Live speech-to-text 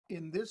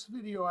In this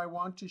video, I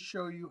want to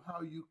show you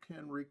how you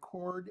can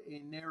record a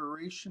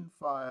narration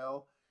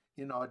file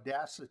in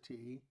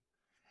Audacity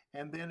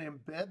and then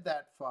embed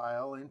that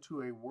file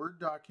into a Word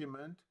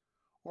document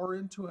or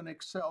into an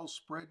Excel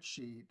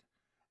spreadsheet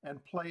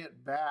and play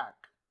it back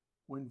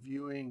when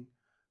viewing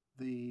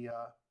the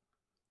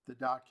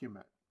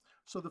document.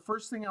 So the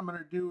first thing I'm going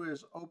to do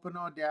is open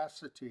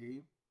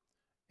Audacity,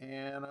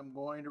 and I'm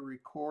going to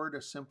record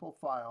a simple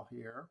file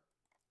here.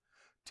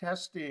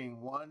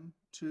 Testing 1,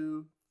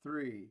 2,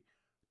 3.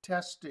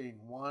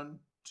 Testing 1,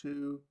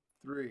 2,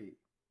 3.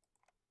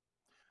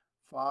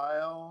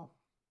 File,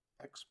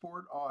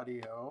 export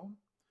audio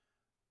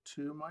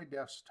to my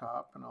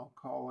desktop, and I'll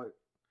call it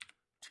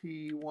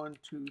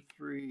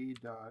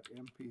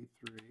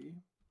T123.mp3.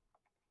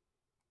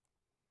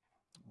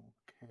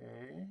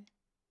 Okay.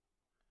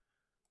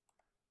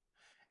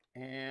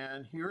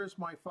 And here is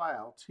my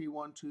file,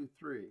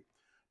 T123.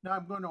 Now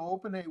I'm going to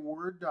open a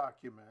Word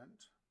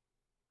document,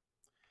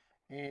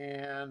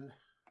 and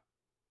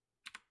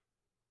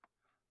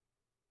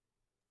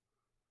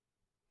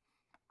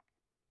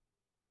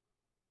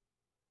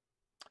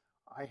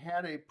I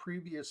had a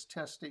previous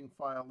testing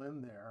file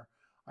in there.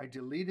 I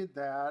deleted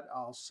that.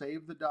 I'll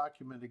save the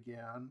document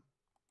again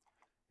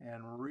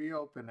and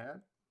reopen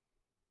it.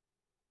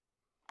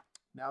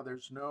 Now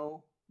there's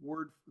no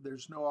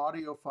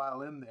audio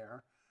file in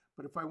there,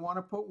 but if I want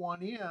to put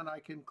one in, I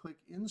can click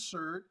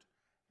Insert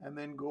and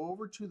then go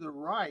over to the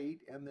right,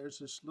 and there's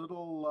this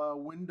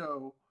little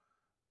window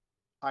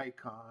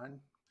icon.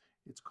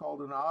 It's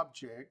called an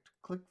object.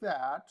 Click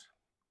that,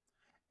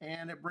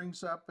 and it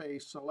brings up a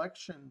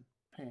selection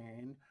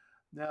pane.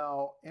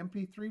 Now,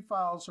 MP3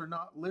 files are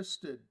not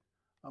listed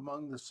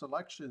among the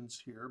selections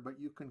here,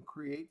 but you can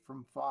create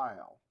from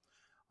file.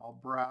 I'll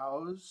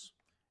browse,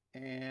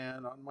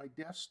 and on my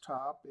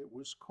desktop it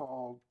was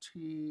called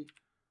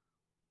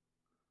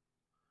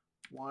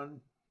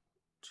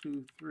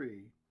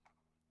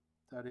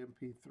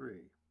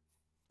T123.mp3.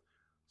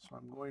 So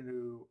I'm going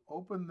to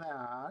open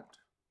that.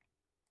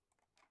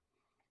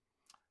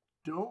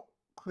 Don't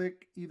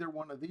click either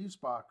one of these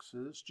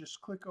boxes,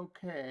 just click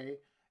OK,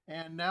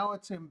 and now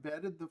it's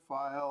embedded the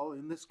file,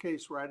 in this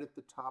case right at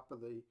the top of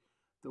the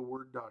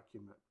Word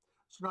document.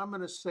 So now I'm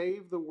going to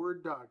save the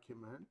Word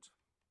document,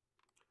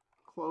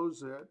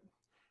 close it,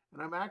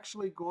 and I'm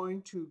actually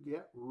going to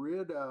get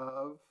rid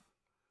of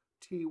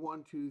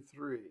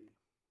T123.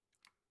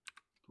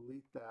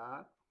 Delete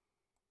that.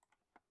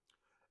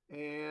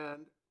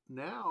 And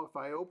now if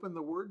I open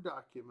the Word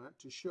document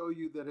to show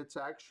you that it's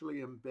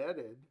actually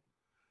embedded,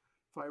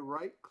 if I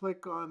right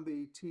click on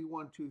the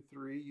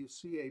T123, you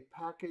see a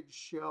package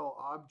shell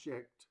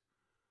object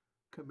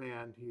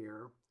command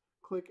here.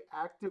 Click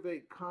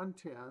Activate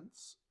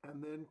Contents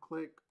and then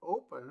click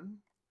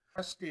Open.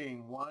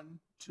 Testing 1,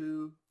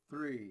 2,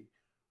 3.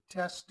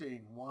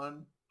 Testing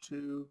 1,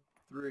 2,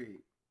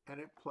 3.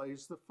 And it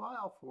plays the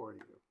file for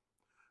you.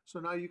 So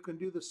now you can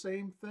do the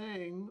same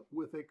thing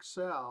with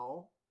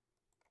Excel.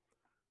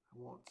 I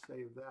won't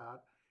save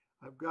that.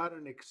 I've got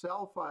an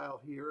Excel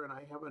file here, and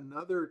I have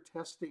another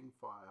testing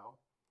file.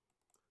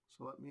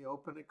 So let me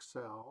open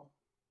Excel,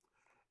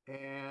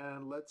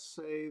 and let's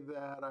say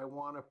that I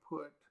want to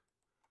put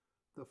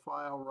the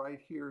file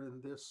right here in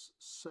this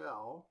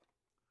cell.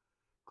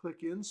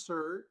 Click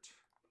Insert,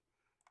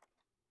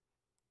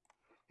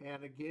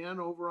 and again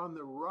over on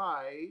the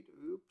right,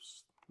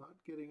 oops, not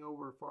getting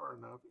over far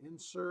enough,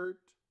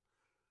 Insert,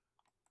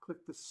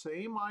 click the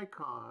same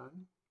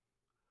icon,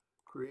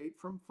 Create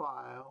from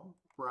File,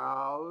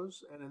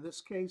 Browse, and in this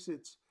case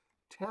it's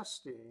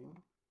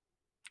Testing.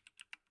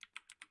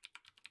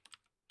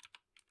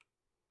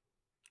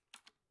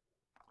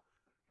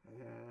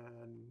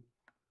 And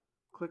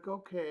click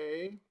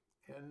OK,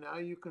 and now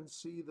you can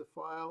see the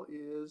file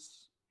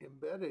is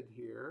embedded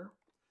here.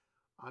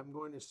 I'm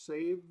going to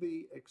save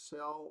the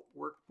Excel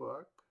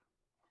workbook,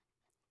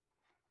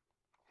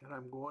 and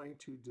I'm going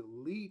to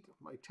delete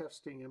my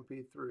testing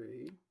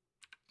MP3.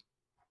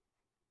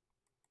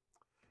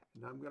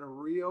 And I'm going to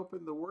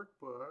reopen the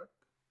workbook.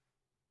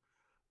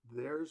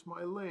 There's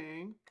my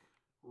link.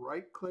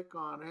 Right click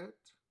on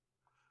it.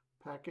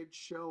 Package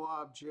shell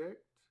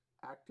object.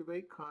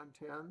 Activate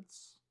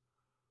contents.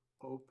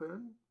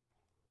 Open.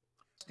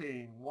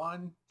 Testing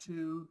 1,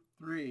 2,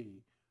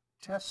 3.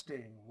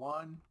 Testing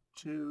 1,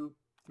 2,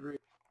 3.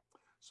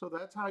 So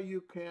that's how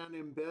you can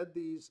embed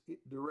these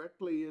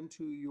directly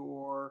into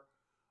your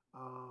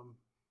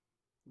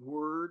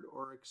Word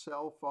or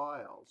Excel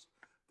files.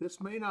 This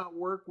may not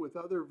work with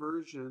other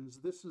versions.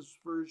 This is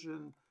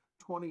version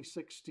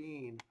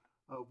 2016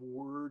 of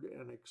Word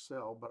and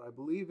Excel, but I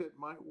believe it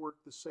might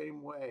work the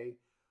same way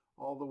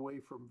all the way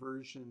from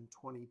version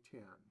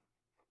 2010.